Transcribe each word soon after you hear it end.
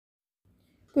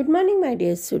Good morning, my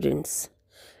dear students.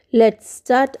 Let's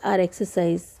start our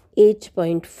exercise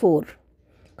 8.4.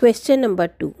 Question number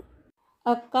 2.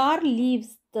 A car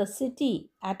leaves the city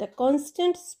at a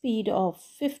constant speed of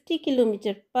 50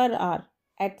 km per hour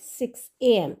at 6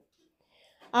 am.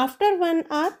 After 1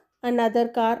 hour, another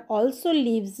car also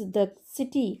leaves the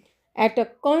city at a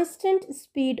constant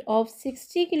speed of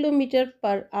 60 km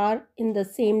per hour in the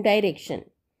same direction.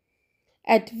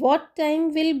 At what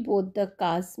time will both the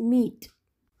cars meet?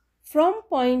 From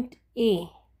point A,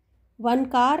 one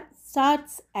car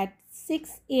starts at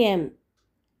 6 am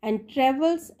and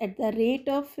travels at the rate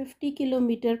of 50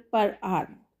 km per hour.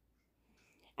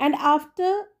 And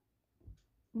after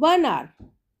 1 hour,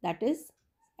 that is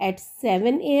at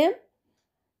 7 am,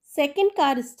 second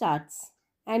car starts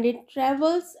and it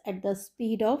travels at the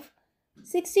speed of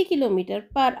 60 km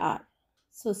per hour.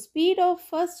 So speed of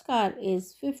first car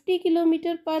is 50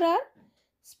 km per hour,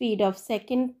 speed of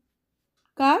second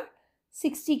car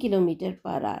 60 km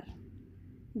per hour.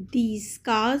 These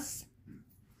cars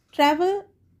travel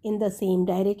in the same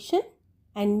direction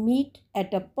and meet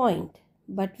at a point,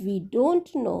 but we don't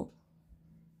know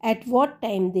at what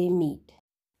time they meet.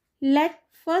 Let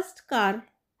first car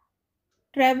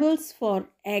travels for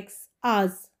x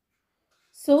hours.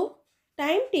 So,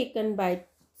 time taken by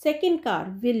second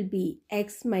car will be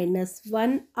x minus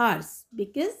 1 hours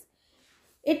because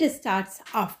it starts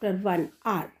after 1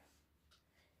 hour.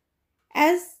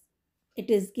 As it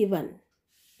is given,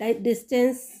 the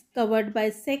distance covered by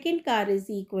second car is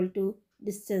equal to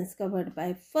distance covered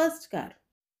by first car.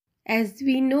 As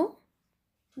we know,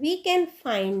 we can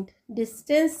find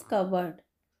distance covered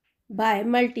by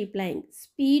multiplying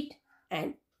speed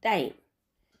and time.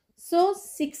 So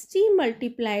 60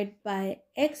 multiplied by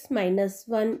x minus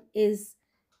 1 is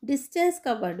distance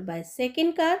covered by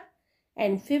second car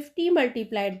and 50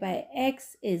 multiplied by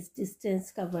x is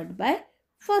distance covered by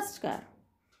first car.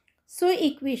 So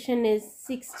equation is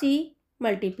 60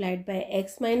 multiplied by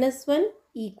x minus 1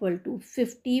 equal to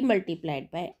 50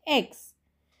 multiplied by x.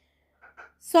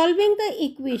 Solving the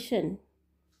equation,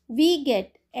 we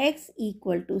get x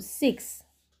equal to 6.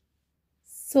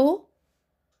 So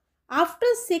after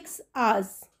 6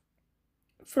 hours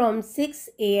from 6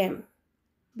 am,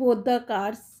 both the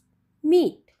cars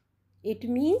meet. It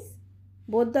means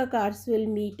both the cars will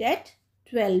meet at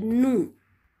 12 noon.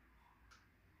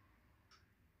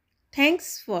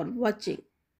 Thanks for watching.